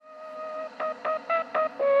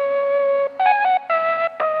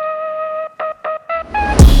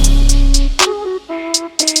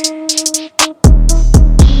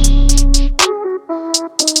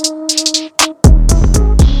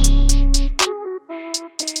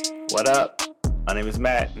What up? My name is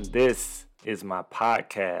Matt, and this is my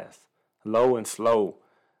podcast, Low and Slow,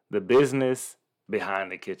 the business behind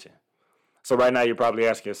the kitchen. So right now you're probably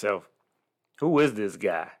asking yourself, who is this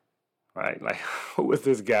guy? Right? Like, who is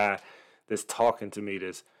this guy that's talking to me,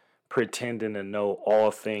 that's pretending to know all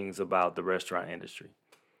things about the restaurant industry?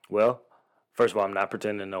 Well, first of all, I'm not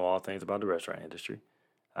pretending to know all things about the restaurant industry.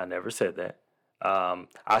 I never said that.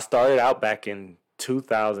 I started out back in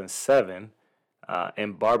 2007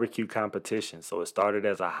 in barbecue competition. So it started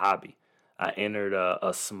as a hobby. I entered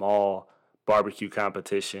a small barbecue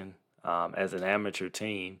competition as an amateur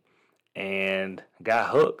team and got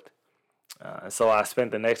hooked. So I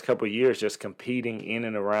spent the next couple of years just competing in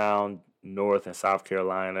and around North and South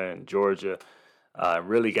Carolina and Georgia.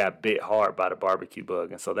 Really got bit hard by the barbecue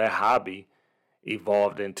bug. And so that hobby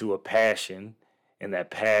evolved into a passion, and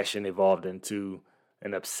that passion evolved into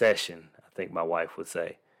an obsession, I think my wife would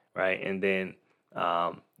say, right? And then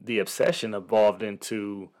the obsession evolved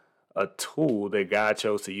into a tool that God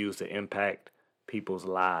chose to use to impact people's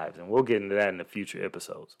lives. And we'll get into that in the future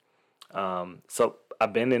episodes. So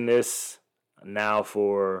I've been in this now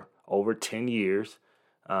for over 10 years.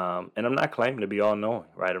 And I'm not claiming to be all knowing,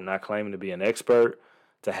 right? I'm not claiming to be an expert,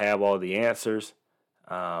 to have all the answers.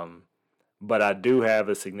 But I do have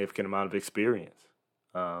a significant amount of experience.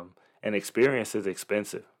 And experience is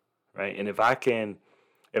expensive, right? And if I can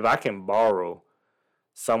borrow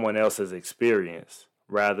someone else's experience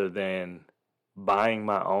rather than buying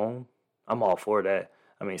my own, I'm all for that.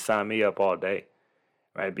 I mean, sign me up all day,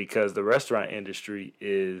 right? Because the restaurant industry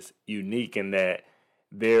is unique in that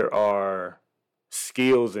there are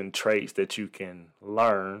skills and traits that you can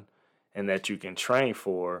learn and that you can train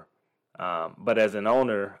for. But as an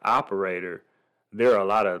owner, operator, there are a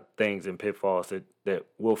lot of things and pitfalls that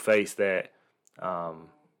we'll face that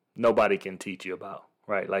nobody can teach you about,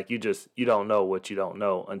 right? Like you don't know what you don't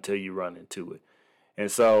know until you run into it.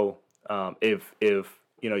 And so if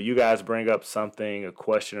you guys bring up something, a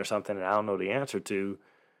question or something that I don't know the answer to,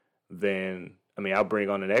 then I'll bring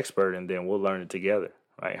on an expert and then we'll learn it together,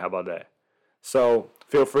 right? How about that? So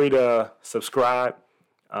feel free to subscribe,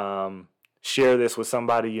 share this with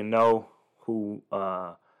somebody you know who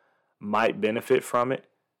might benefit from it.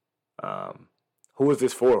 Who is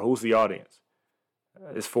this for? Who's the audience?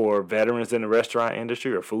 It's for veterans in the restaurant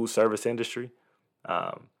industry or food service industry.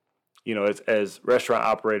 As restaurant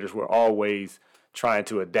operators, we're always trying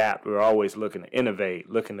to adapt. We're always looking to innovate,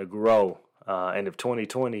 looking to grow. And if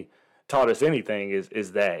 2020 taught us anything,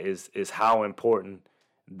 is how important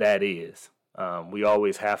that is. We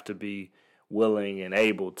always have to be willing and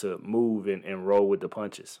able to move and roll with the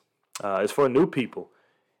punches. It's for new people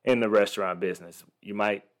in the restaurant business. You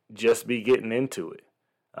might just be getting into it.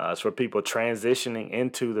 It's for people transitioning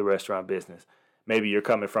into the restaurant business. Maybe you're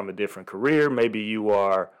coming from a different career. Maybe you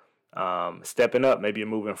are stepping up. Maybe you're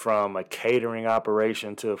moving from a catering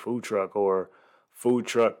operation to a food truck, or food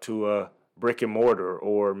truck to a brick and mortar,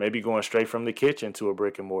 or maybe going straight from the kitchen to a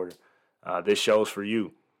brick and mortar. This show's for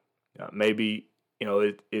you. Maybe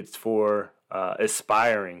it's for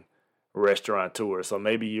aspiring restaurateurs. So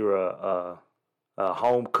maybe you're a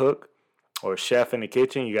home cook or a chef in the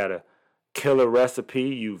kitchen. You got a killer recipe.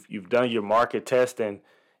 You've done your market test, and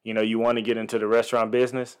you want to get into the restaurant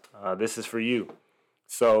business. This is for you.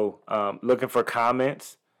 So looking for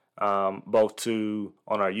comments, both on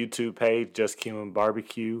our YouTube page, Just Cumin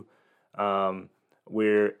Barbecue.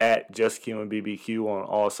 We're at Just Cumin BBQ on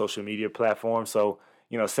all social media platforms. So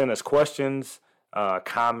send us questions,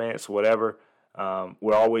 comments, whatever.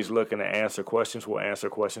 We're always looking to answer questions. We'll answer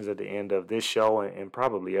questions at the end of this show and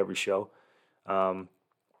probably every show.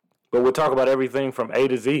 But we'll talk about everything from A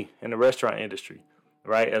to Z in the restaurant industry,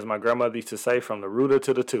 right? As my grandmother used to say, from the rooter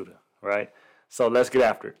to the tutor, right? So let's get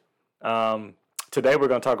after it. Today we're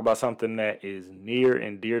going to talk about something that is near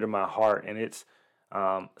and dear to my heart, and it's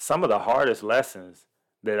some of the hardest lessons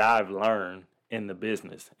that I've learned in the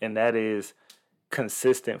business, and that is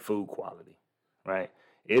consistent food quality, right?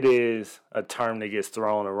 It is a term that gets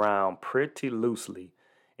thrown around pretty loosely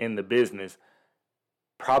in the business,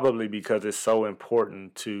 probably because it's so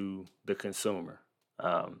important to the consumer.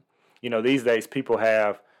 These days people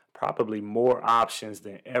have probably more options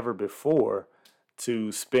than ever before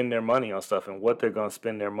to spend their money on stuff and what they're going to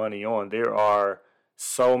spend their money on. There are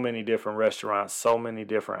so many different restaurants, so many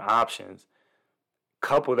different options.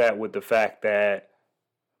 Couple that with the fact that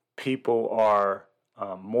people are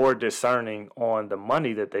more discerning on the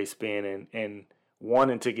money that they spend and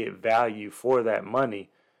wanting to get value for that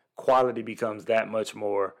money, quality becomes that much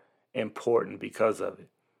more important because of it.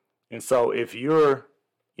 And so if you're,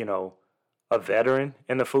 a veteran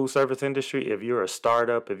in the food service industry, if you're a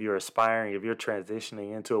startup, if you're aspiring, if you're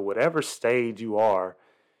transitioning into whatever stage you are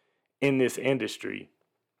in this industry,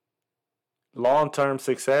 long-term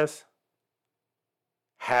success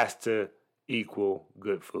has to equal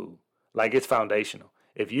good food. Like, it's foundational.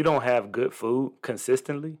 If you don't have good food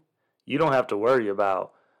consistently, you don't have to worry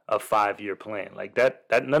about a 5-year plan. Like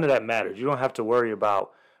that none of that matters. You don't have to worry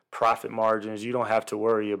about profit margins. You don't have to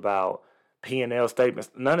worry about P&L statements.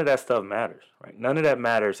 None of that stuff matters, right? None of that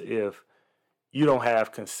matters if you don't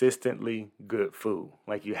have consistently good food.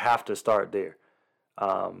 Like, you have to start there.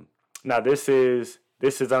 Now this is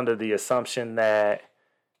under the assumption that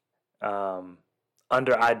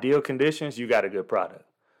under ideal conditions, you got a good product.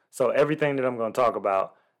 So everything that I'm going to talk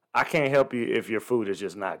about, I can't help you if your food is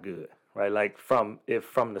just not good, right? Like from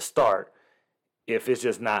the start, if it's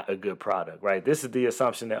just not a good product, right? This is the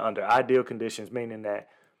assumption that under ideal conditions, meaning that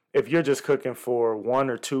if you're just cooking for 1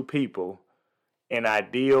 or 2 people in an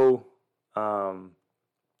ideal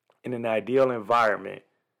environment,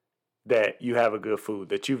 that you have a good food,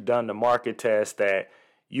 that you've done the market test, that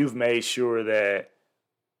you've made sure that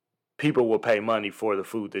people will pay money for the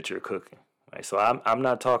food that you're cooking. Right? So I'm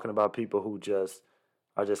not talking about people who just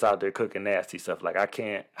are just out there cooking nasty stuff. Like, I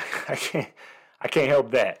can't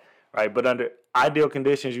help that, right? But under ideal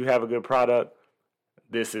conditions, you have a good product.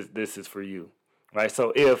 This is for you, right?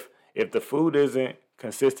 So if the food isn't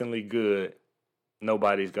consistently good,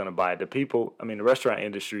 nobody's gonna buy it. The restaurant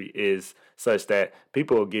industry is such that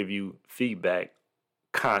people will give you feedback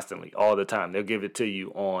constantly, all the time. They'll give it to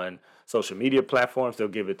you on social media platforms. They'll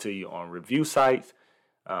give it to you on review sites.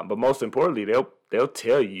 But most importantly, they'll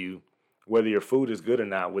tell you whether your food is good or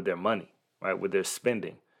not with their money, right? With their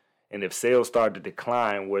spending. And if sales start to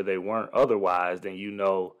decline where they weren't otherwise, then you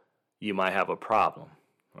know you might have a problem,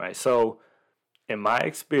 right? So in my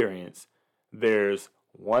experience, there's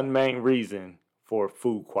one main reason for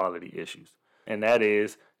food quality issues, and that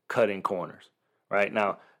is cutting corners, right?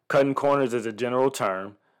 Now, cutting corners is a general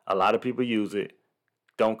term. A lot of people use it.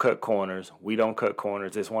 Don't cut corners. We don't cut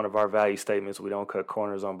corners. It's one of our value statements. We don't cut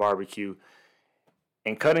corners on barbecue.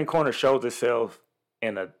 And cutting corners shows itself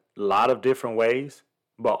in a lot of different ways,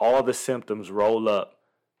 but all the symptoms roll up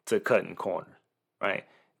to cutting corners, right?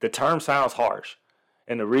 The term sounds harsh.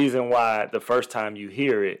 And the reason why the first time you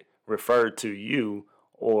hear it referred to you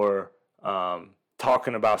or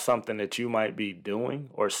talking about something that you might be doing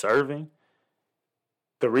or serving,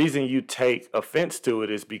 the reason you take offense to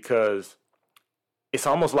it is because it's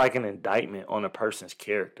almost like an indictment on a person's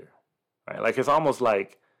character, right? Like, it's almost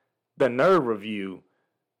like the nerve of you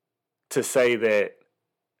to say that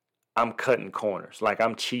I'm cutting corners, like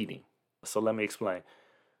I'm cheating. So let me explain.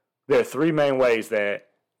 There are 3 main ways that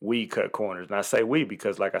we cut corners. And I say we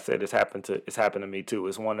because, like I said, it's happened to me too.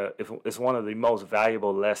 It's one of the most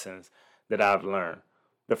valuable lessons that I've learned.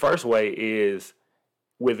 The first way is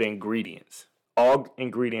with ingredients. All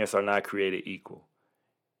ingredients are not created equal.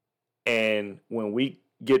 And when we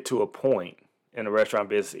get to a point in the restaurant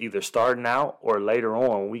business, either starting out or later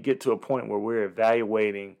on, we get to a point where we're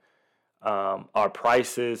evaluating our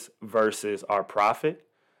prices versus our profit.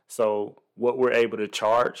 So what we're able to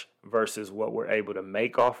charge versus what we're able to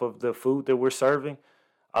make off of the food that we're serving.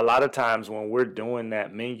 A lot of times when we're doing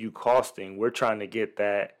that menu costing, we're trying to get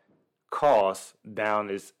that cost down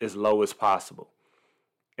as low as possible.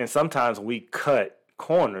 And sometimes we cut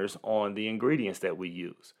corners on the ingredients that we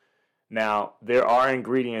use. Now, there are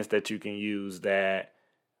ingredients that you can use that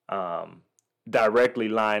directly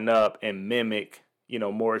line up and mimic,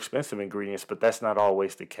 more expensive ingredients, but that's not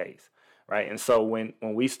always the case, right? And so when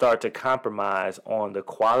we start to compromise on the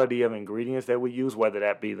quality of ingredients that we use, whether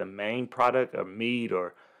that be the main product or meat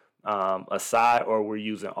or a side, or we're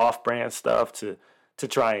using off-brand stuff to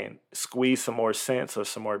try and squeeze some more cents or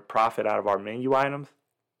some more profit out of our menu items,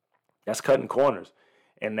 that's cutting corners.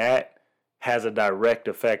 And that has a direct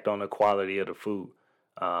effect on the quality of the food.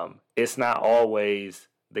 It's not always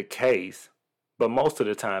the case, but most of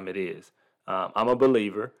the time it is. I'm a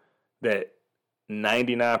believer that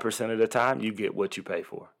 99% of the time you get what you pay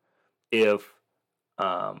for. If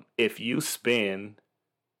you spend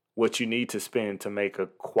what you need to spend to make a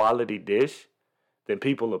quality dish, then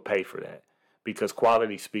people will pay for that because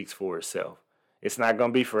quality speaks for itself. It's not going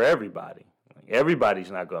to be for everybody. Everybody's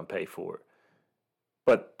not going to pay for it.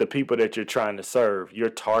 But the people that you're trying to serve, your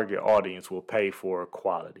target audience will pay for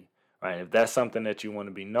quality, right? If that's something that you want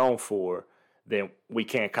to be known for, then we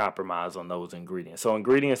can't compromise on those ingredients. So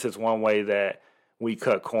ingredients is one way that we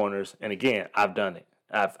cut corners. And again, I've done it.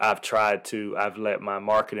 I've let my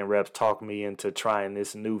marketing reps talk me into trying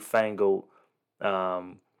this newfangled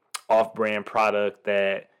off-brand product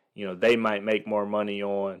that, they might make more money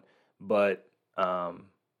on, but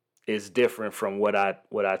it's different from what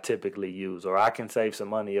I typically use, or I can save some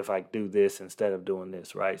money if I do this instead of doing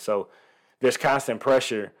this, right? So there's constant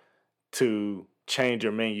pressure to change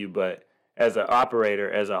your menu, but as an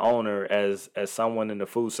operator, as an owner, as someone in the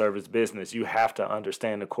food service business, you have to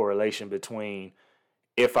understand the correlation between,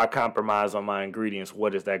 if I compromise on my ingredients,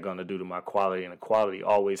 what is that going to do to my quality? And the quality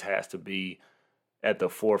always has to be at the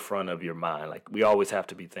forefront of your mind. Like, we always have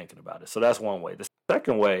to be thinking about it. So that's one way. The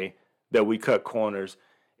second way that we cut corners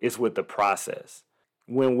is with the process.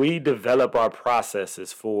 When we develop our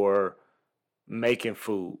processes for making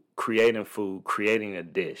food, creating a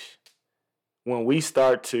dish, when we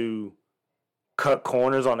start to cut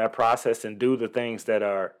corners on that process and do the things that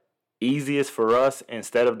are easiest for us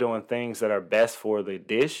instead of doing things that are best for the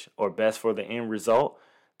dish or best for the end result,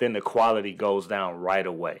 then the quality goes down right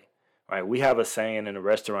away, right? We have a saying in a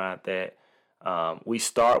restaurant that we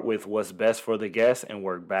start with what's best for the guest and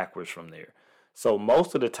work backwards from there. So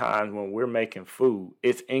most of the time when we're making food,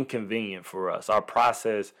 it's inconvenient for us. Our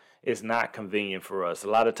process is not convenient for us. A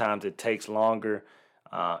lot of times it takes longer.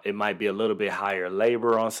 It might be a little bit higher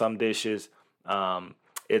labor on some dishes.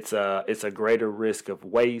 It's a greater risk of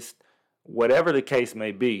waste. Whatever the case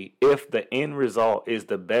may be, if the end result is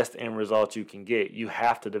the best end result you can get, you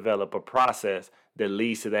have to develop a process that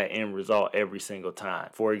leads to that end result every single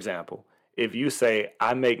time. For example, if you say,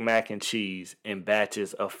 I make mac and cheese in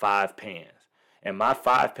batches of 5 pans, and my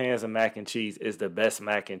 5 pans of mac and cheese is the best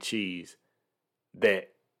mac and cheese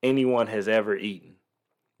that anyone has ever eaten,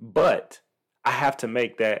 but I have to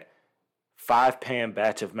make that 5-pan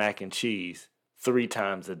batch of mac and cheese 3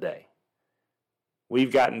 times a day.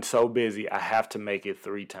 We've gotten so busy, I have to make it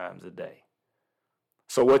 3 times a day.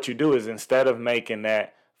 So what you do is, instead of making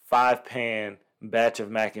that 5-pan batch of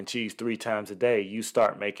mac and cheese 3 times a day, you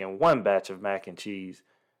start making 1 batch of mac and cheese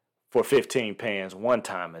for 15 pans 1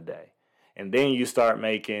 time a day. And then you start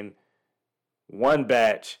making 1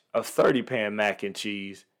 batch of 30-pan mac and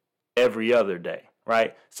cheese every other day,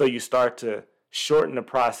 right? So you start to shorten the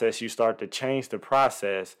process, you start to change the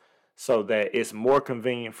process so that it's more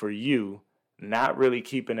convenient for you, not really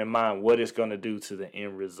keeping in mind what it's going to do to the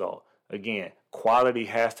end result. Again, quality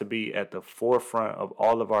has to be at the forefront of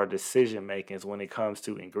all of our decision makings when it comes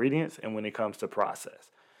to ingredients and when it comes to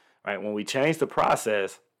process, right? When we change the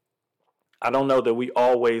process, I don't know that we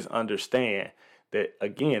always understand that,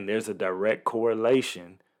 again, there's a direct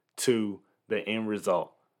correlation to the end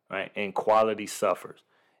result, right? And quality suffers.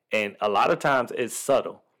 And a lot of times it's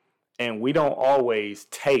subtle. And we don't always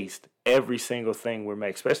taste every single thing we're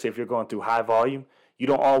making, especially if you're going through high volume. You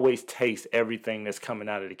don't always taste everything that's coming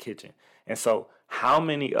out of the kitchen. And so how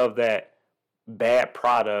many of that bad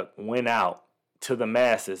product went out to the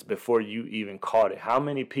masses before you even caught it? How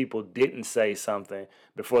many people didn't say something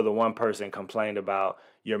before the one person complained about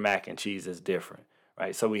your mac and cheese is different,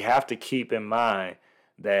 right? So we have to keep in mind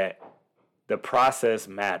that the process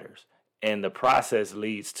matters, and the process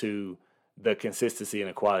leads to the consistency and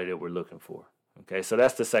the quality that we're looking for. Okay, so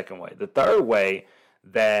that's the second way. The third way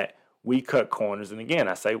that we cut corners, and again,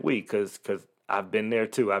 I say we because I've been there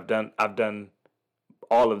too. I've done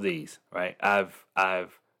all of these, right?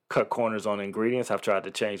 I've cut corners on ingredients. I've tried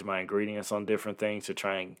to change my ingredients on different things to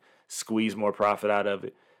try and squeeze more profit out of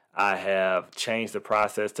it. I have changed the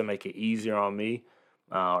process to make it easier on me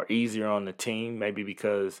or easier on the team, maybe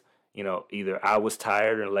because, either I was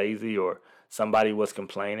tired and lazy or somebody was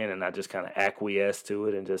complaining and I just kind of acquiesced to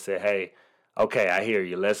it and just said, hey, okay, I hear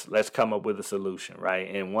you. Let's come up with a solution,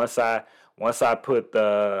 right? And once I put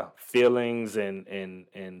the feelings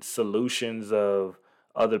and solutions of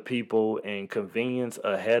other people and convenience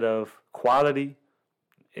ahead of quality,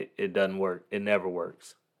 it doesn't work. It never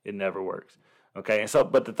works. It never works. Okay, and so,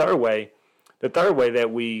 but the third way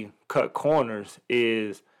that we cut corners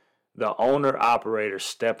is the owner operator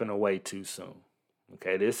stepping away too soon.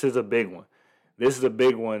 Okay, this is a big one. This is a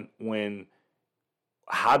big one when,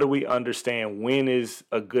 how do we understand when is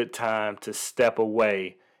a good time to step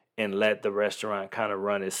away and let the restaurant kind of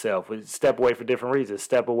run itself? We step away for different reasons.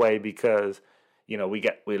 Step away because, we're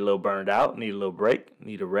a little burned out, need a little break,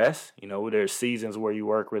 need a rest. There's seasons where you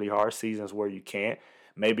work really hard, seasons where you can't.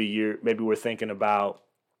 Maybe we're thinking about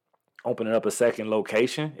opening up a second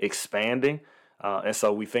location, expanding, and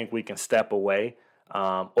so we think we can step away.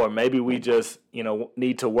 Or maybe we just,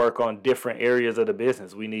 need to work on different areas of the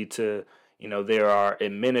business. We need to, there are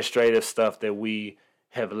administrative stuff that we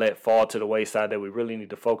have let fall to the wayside that we really need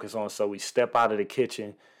to focus on. So we step out of the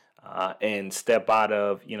kitchen and step out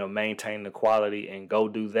of, maintain the quality and go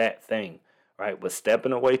do that thing, right? But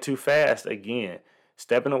stepping away too fast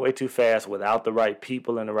without the right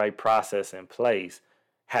people and the right process in place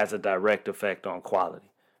has a direct effect on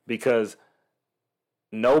quality, because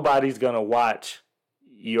nobody's going to watch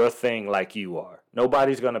your thing like you are.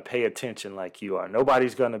 Nobody's going to pay attention like you are.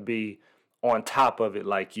 Nobody's going to be on top of it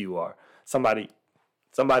like you are. Somebody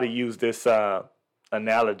used this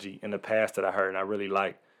analogy in the past that I heard and I really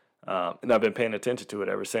like, and I've been paying attention to it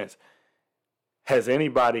ever since. Has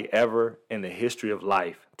anybody ever in the history of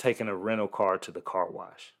life taken a rental car to the car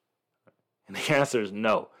wash? And the answer is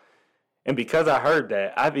no. And because I heard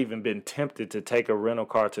that, I've even been tempted to take a rental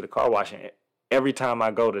car to the car wash. And every time I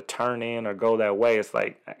go to turn in or go that way, it's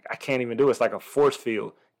like I can't even do it. It's like a force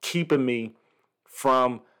field keeping me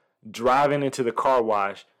from driving into the car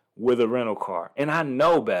wash with a rental car. And I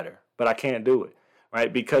know better, but I can't do it,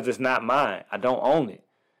 right? Because it's not mine. I don't own it.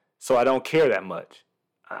 So I don't care that much.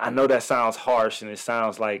 I know that sounds harsh and it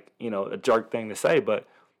sounds like, a jerk thing to say, but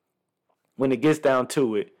when it gets down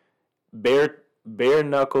to it, bare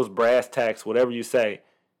knuckles, brass tacks, whatever you say,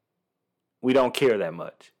 we don't care that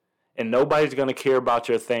much. And nobody's going to care about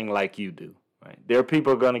your thing like you do, right? There are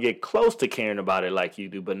people who are going to get close to caring about it like you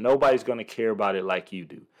do, but nobody's going to care about it like you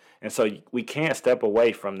do. And so we can't step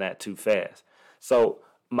away from that too fast. So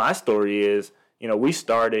my story is, we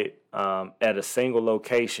started at a single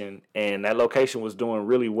location, and that location was doing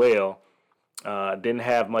really well. Didn't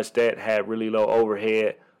have much debt, had really low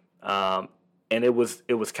overhead, and it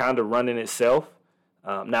was kind of running itself.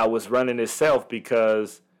 Now it was running itself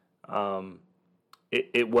because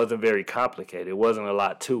it wasn't very complicated. It wasn't a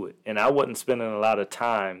lot to it, and I wasn't spending a lot of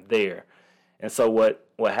time there. And so what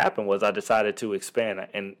happened was I decided to expand,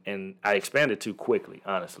 and I expanded too quickly,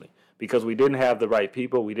 honestly, because we didn't have the right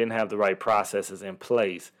people, we didn't have the right processes in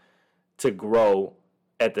place to grow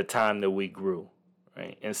at the time that we grew,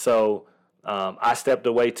 right? And so I stepped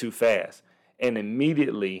away too fast, and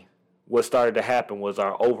immediately what started to happen was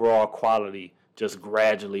our overall quality just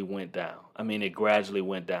gradually went down. I mean, it gradually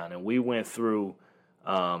went down, and we went through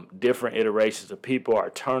different iterations of people. Our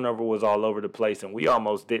turnover was all over the place, and we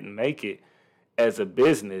almost didn't make it as a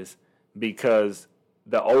business because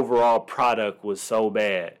the overall product was so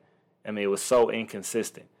bad. I mean, it was so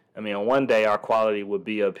inconsistent. I mean, on one day our quality would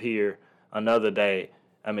be up here, another day,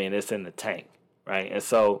 I mean, it's in the tank, right? And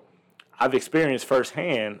so I've experienced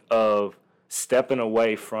firsthand of stepping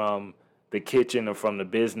away from the kitchen or from the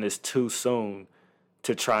business too soon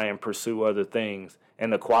to try and pursue other things,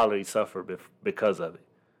 and the quality suffered because of it.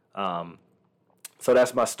 So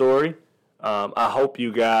that's my story. I hope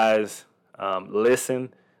you guys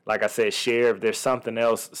listen. Like I said, share if there's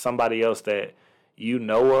somebody else that you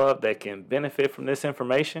know of that can benefit from this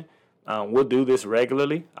information. We'll do this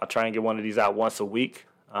regularly. I'll try and get one of these out once a week.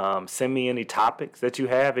 Send me any topics that you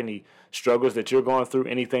have, any struggles that you're going through,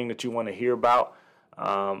 anything that you want to hear about.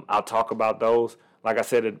 I'll talk about those. Like I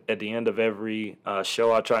said, at the end of every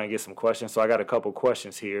show, I'll try and get some questions. So I got a couple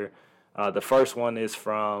questions here. The first one is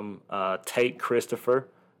from Tate Christopher.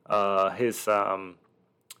 His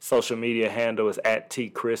social media handle is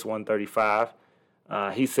 @TChris135.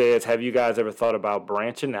 He says, have you guys ever thought about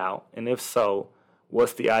branching out? And if so,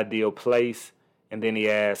 what's the ideal place? And then he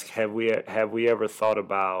asks, have we ever thought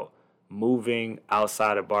about moving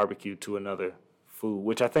outside of barbecue to another food?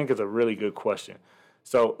 Which I think is a really good question.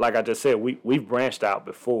 So like I just said, we've branched out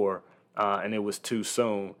before, and it was too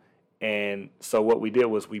soon. And so what we did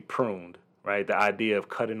was we pruned, right? The idea of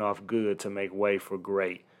cutting off good to make way for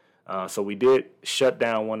great. So we did shut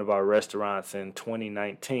down one of our restaurants in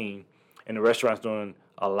 2019, and the restaurant's doing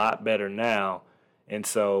a lot better now. And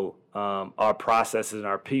so our processes and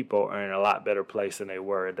our people are in a lot better place than they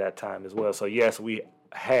were at that time as well. So yes, we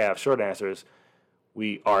have. Short answer is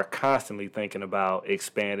we are constantly thinking about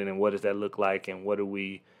expanding and what does that look like and what do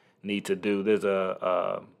we need to do. There's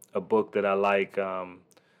a book that I like,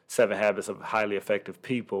 7 Habits of Highly Effective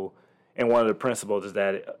People, and one of the principles is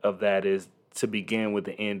that is to begin with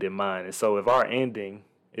the end in mind. And so if our ending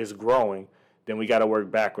is growing, then we got to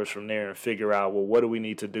work backwards from there and figure out, well, what do we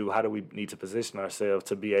need to do? How do we need to position ourselves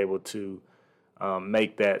to be able to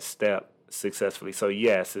make that step successfully? So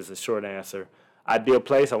yes, is a short answer. Ideal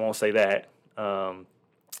place, I won't say that.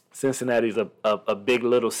 Cincinnati's a big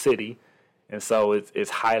little city, and so it's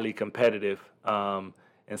highly competitive. And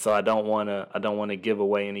so I don't want to give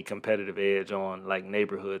away any competitive edge on like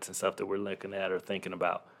neighborhoods and stuff that we're looking at or thinking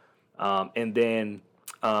about. And then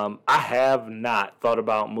I have not thought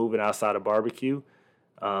about moving outside of barbecue.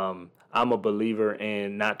 I'm a believer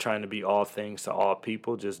in not trying to be all things to all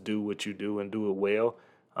people. Just do what you do and do it well.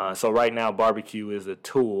 So right now, barbecue is a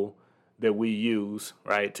tool that we use,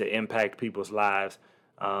 right, to impact people's lives.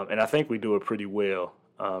 And I think we do it pretty well.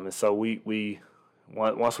 And so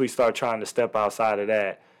once we start trying to step outside of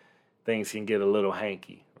that, things can get a little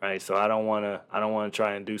hanky, right? So I don't want to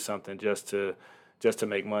try and do something just to just to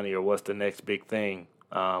make money, or what's the next big thing.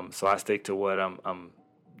 So I stick to what I'm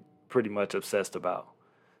pretty much obsessed about.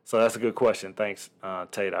 So that's a good question. Thanks,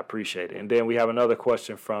 Tate. I appreciate it. And then we have another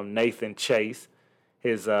question from Nathan Chase.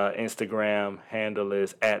 His Instagram handle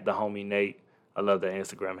is @thehomie_Nate. I love that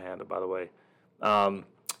Instagram handle, by the way.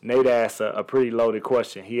 Nate asked a pretty loaded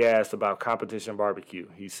question. He asked about competition barbecue.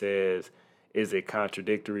 He says, is it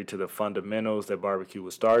contradictory to the fundamentals that barbecue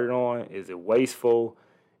was started on? Is it wasteful?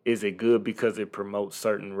 Is it good because it promotes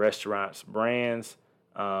certain restaurants' brands?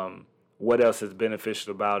 What else is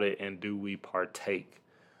beneficial about it, and do we partake?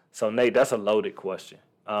 So, Nate, that's a loaded question.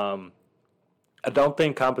 I don't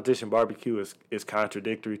think competition barbecue is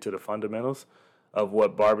contradictory to the fundamentals of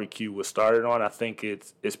what barbecue was started on. I think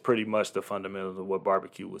it's pretty much the fundamentals of what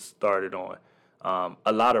barbecue was started on.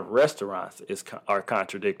 A lot of restaurants are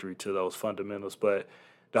contradictory to those fundamentals, but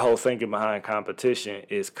the whole thinking behind competition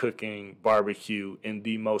is cooking barbecue in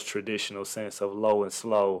the most traditional sense of low and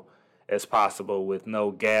slow as possible, with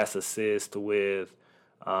no gas assist, with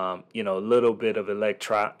a little bit of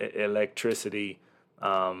electricity,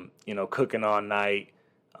 cooking all night.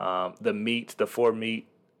 The 4 meat,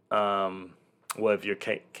 if you're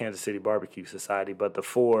Kansas City Barbecue Society, but the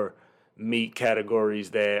 4 meat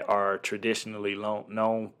categories that are traditionally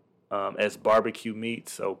known as barbecue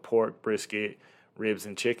meats, so pork, brisket, ribs,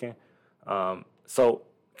 and chicken. So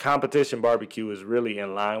competition barbecue is really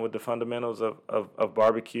in line with the fundamentals of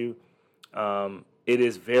barbecue. It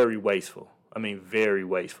is very wasteful. I mean, very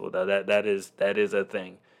wasteful. That is a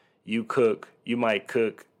thing. You might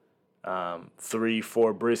cook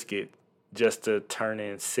 3-4 brisket just to turn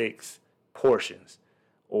in 6 portions,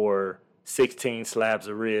 or 16 slabs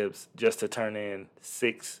of ribs just to turn in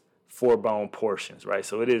 6 4-bone portions, right?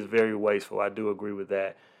 So it is very wasteful. I do agree with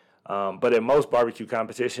that. But at most barbecue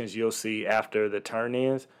competitions, you'll see after the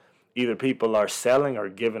turn-ins, either people are selling or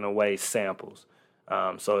giving away samples.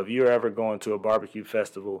 So if you're ever going to a barbecue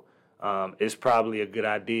festival, it's probably a good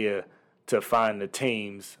idea to find the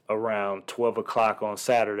teams around 12 o'clock on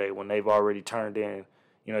Saturday when they've already turned in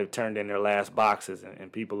their last boxes,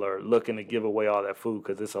 and people are looking to give away all that food,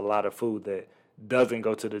 because it's a lot of food that doesn't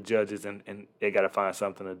go to the judges, and they got to find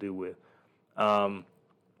something to do with.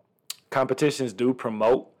 Competitions do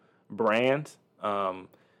promote brands.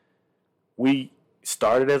 We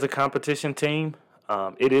started as a competition team.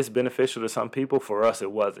 It is beneficial to some people. For us,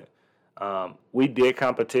 it wasn't. We did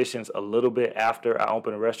competitions a little bit after I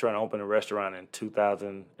opened a restaurant. I opened a restaurant in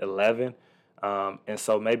 2011. And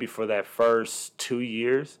so maybe for that first 2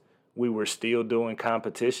 years, we were still doing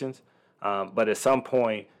competitions. But at some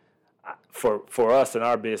point, for us in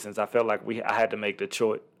our business, I felt like I had to make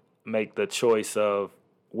the choice of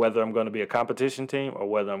whether I'm going to be a competition team or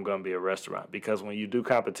whether I'm going to be a restaurant. Because when you do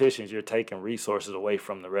competitions, you're taking resources away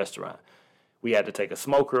from the restaurant. We had to take a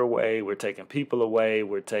smoker away. We're taking people away.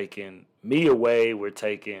 We're taking me away. We're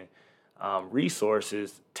taking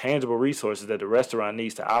resources, tangible resources that the restaurant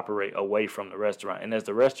needs to operate away from the restaurant. And as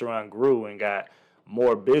the restaurant grew and got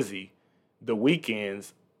more busy, the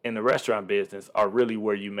weekends in the restaurant business are really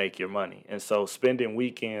where you make your money. And so spending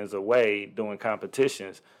weekends away doing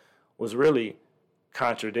competitions was really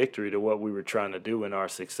contradictory to what we were trying to do in our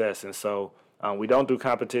success. And so we don't do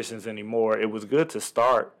competitions anymore. It was good to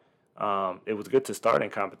start. It was good to start in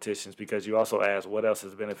competitions, because you also asked what else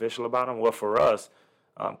is beneficial about them. Well, for us,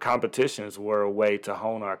 competitions were a way to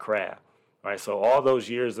hone our craft, right? So all those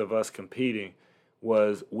years of us competing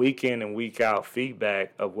was week in and week out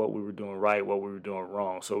feedback of what we were doing right, what we were doing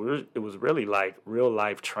wrong. So it was really like real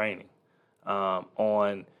life training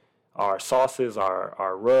on our sauces,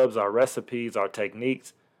 our rubs, our recipes, our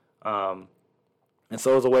techniques. And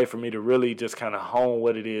so it was a way for me to really just kind of hone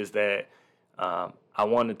what it is that I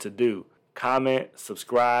wanted to do. Comment,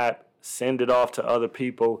 subscribe, send it off to other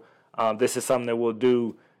people. This is something that we'll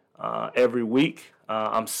do every week.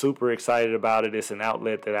 I'm super excited about it. It's an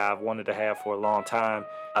outlet that I've wanted to have for a long time.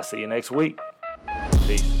 I'll see you next week.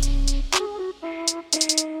 Peace.